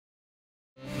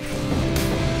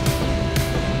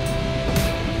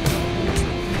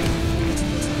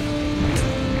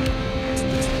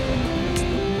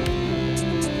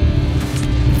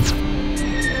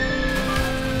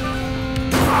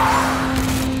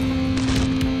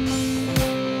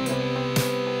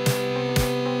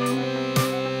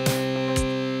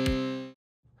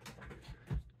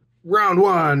Round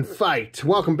one, fight!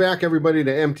 Welcome back, everybody, to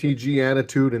MTG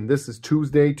Attitude, and this is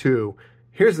Tuesday 2.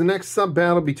 Here's the next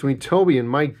sub-battle between Toby and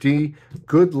Mike D.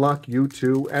 Good luck, you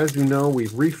two. As you know,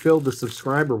 we've refilled the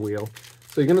subscriber wheel,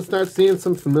 so you're going to start seeing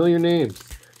some familiar names.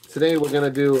 Today, we're going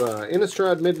to do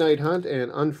Innistrad Midnight Hunt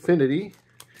and Unfinity.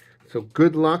 So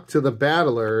good luck to the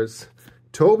battlers.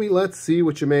 Toby, let's see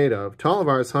what you're made of.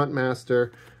 Tollivar's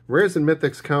Huntmaster, Rares and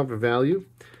Mythics count for value.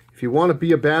 If you want to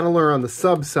be a battler on the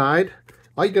sub side,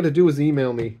 all you got to do is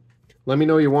email me. Let me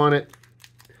know you want it.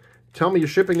 Tell me your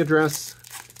shipping address,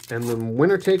 and then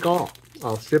winner take all.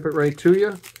 I'll ship it right to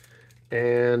you.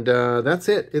 And that's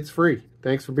it. It's free.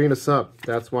 Thanks for being a sub.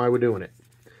 That's why we're doing it.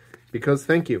 Because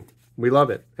thank you. We love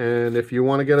it. And if you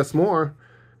want to get us more,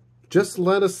 just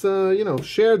let us,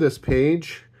 share this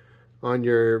page on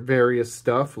your various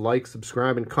stuff. Like,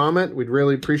 subscribe, and comment. We'd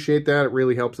really appreciate that. It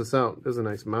really helps us out. There's a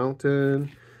nice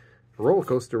mountain, a roller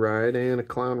coaster ride, and a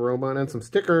clown robot, and some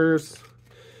stickers.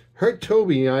 Hurt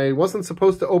Toby, I wasn't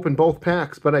supposed to open both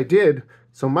packs, but I did.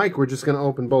 So Mike, we're just going to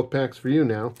open both packs for you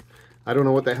now. I don't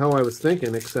know what the hell I was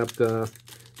thinking, except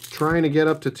trying to get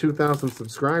up to 2,000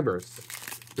 subscribers.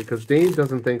 Because Dave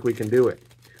doesn't think we can do it.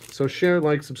 So share,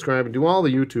 like, subscribe, and do all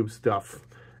the YouTube stuff.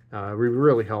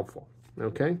 Really helpful.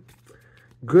 Okay?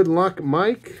 Good luck,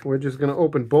 Mike. We're just going to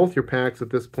open both your packs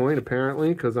at this point,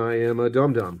 apparently, because I am a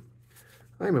dum-dum.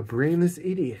 I'm a brainless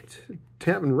idiot.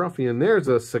 Tavern Ruffian. There's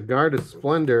a Cigar to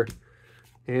Splendor.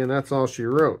 And that's all she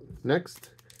wrote. Next.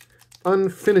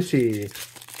 Unfinity.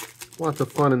 Lots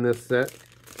of fun in this set.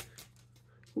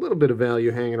 A little bit of value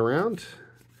hanging around.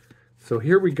 So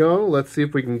here we go. Let's see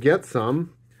if we can get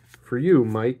some for you,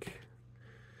 Mike.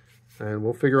 And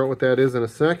we'll figure out what that is in a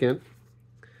second.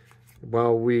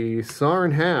 While we saw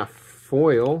in half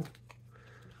foil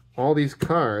all these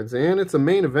cards, and it's a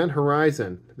main event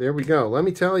horizon. There we go. Let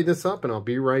me tally this up and I'll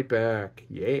be right back.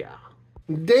 Yeah.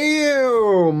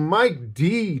 Damn! Mike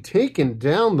D taking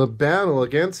down the battle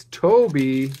against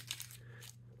Toby.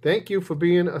 Thank you for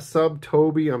being a sub,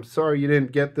 Toby. I'm sorry you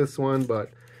didn't get this one,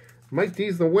 but Mike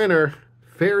D's the winner.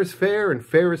 Fair is fair and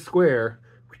fair is square.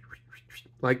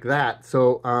 Like that.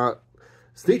 So,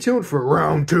 stay tuned for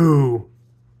round two.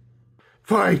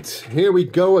 Fight! Here we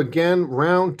go again,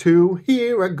 round two.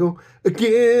 Here I go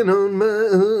again on my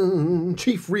own.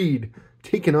 Chief Reed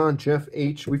taking on Jeff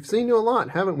H. We've seen you a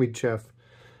lot, haven't we, Jeff?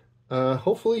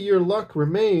 Hopefully your luck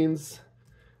remains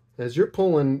as you're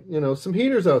pulling, some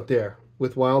heaters out there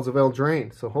with Wilds of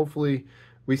Eldraine. So hopefully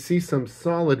we see some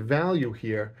solid value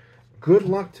here. Good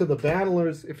luck to the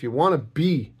battlers. If you want to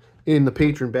be in the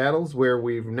patron battles where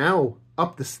we've now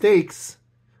upped the stakes,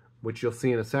 which you'll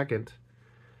see in a second,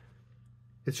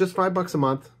 it's just $5 a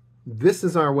month. This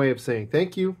is our way of saying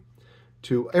thank you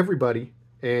to everybody,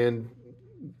 and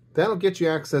that'll get you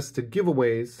access to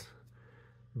giveaways,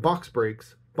 box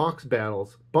breaks, box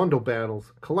battles, bundle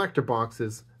battles, collector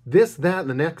boxes, this, that,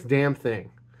 and the next damn thing,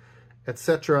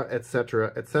 etc.,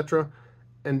 etc., etc.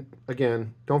 And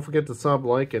again, don't forget to sub,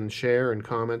 like, and share, and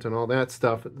comment, and all that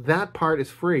stuff. That part is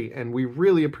free, and we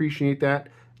really appreciate that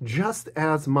just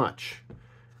as much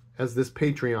as this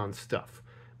Patreon stuff.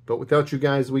 But without you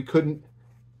guys, we couldn't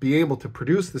be able to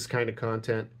produce this kind of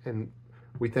content, and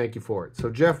we thank you for it. So,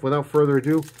 Jeff, without further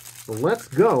ado, let's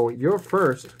go. You're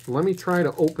first. Let me try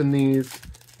to open these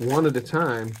one at a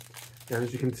time. And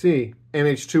as you can see,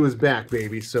 MH2 is back,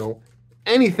 baby. So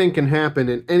anything can happen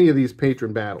in any of these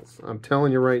patron battles. I'm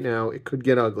telling you right now, it could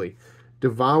get ugly.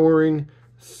 Devouring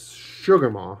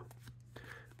Sugarmaw.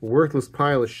 Worthless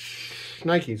pile of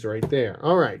shnikes right there.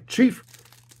 All right, Chief,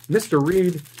 Mr.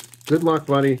 Reed, good luck,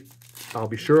 buddy. I'll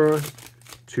be sure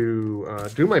to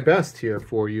do my best here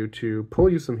for you to pull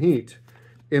you some heat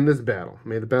in this battle.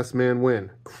 May the best man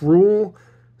win. Cruel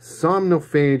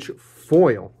Somnophage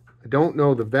Foil. I don't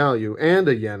know the value, and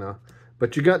a Yenna,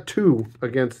 but you got 2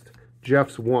 against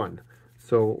Jeff's 1.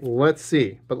 So let's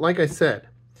see. But like I said,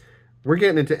 we're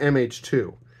getting into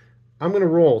MH2. I'm going to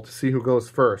roll to see who goes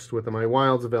first with my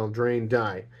Wilds of Eldraine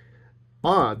die.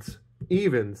 Odds,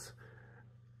 evens,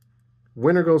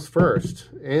 winner goes first.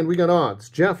 And we got odds.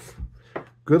 Jeff,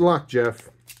 good luck, Jeff.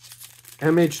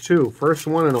 MH2, first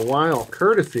one in a while,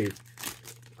 courtesy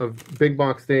of Big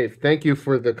Box Dave. Thank you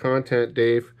for the content,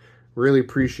 Dave. Really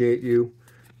appreciate you,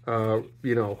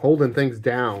 holding things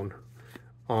down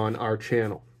on our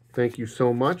channel. Thank you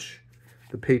so much.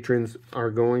 The patrons are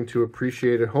going to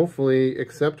appreciate it, hopefully,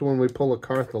 except when we pull a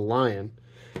Kartha Lion.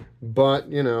 But,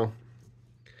 MH2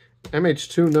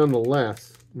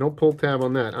 nonetheless. No pull tab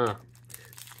on that.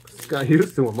 Got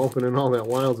used to him opening all that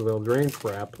Wilds of Eldraine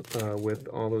crap with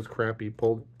all those crappy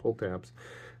pull tabs.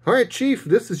 All right, Chief,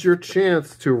 this is your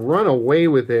chance to run away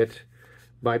with it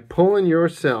by pulling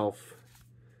yourself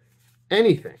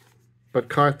anything but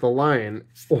Carth the Lion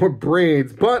or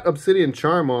Braids, but Obsidian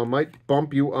Charmaw might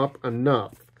bump you up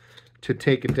enough to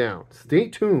take it down. Stay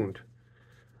tuned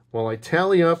while I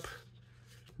tally up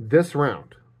this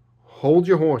round. Hold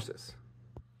your horses.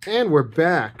 And we're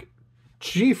back.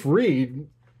 Chief Reed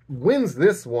wins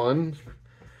this one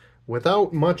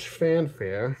without much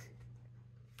fanfare.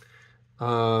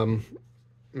 The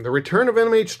return of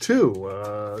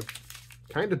MH2,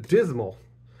 kind of dismal.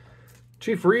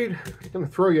 Chief Reed, I'm going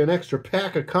to throw you an extra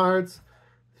pack of cards.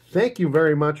 Thank you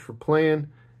very much for playing,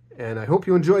 and I hope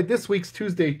you enjoyed this week's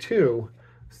Tuesday 2.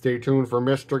 Stay tuned for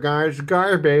Mr. Guy's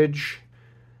Garbage,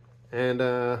 and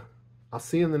I'll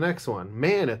see you in the next one.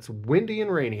 Man, it's windy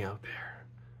and rainy out there.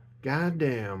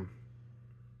 Goddamn.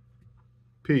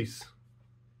 Peace.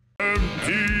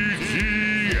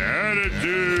 MTG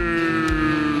Attitude.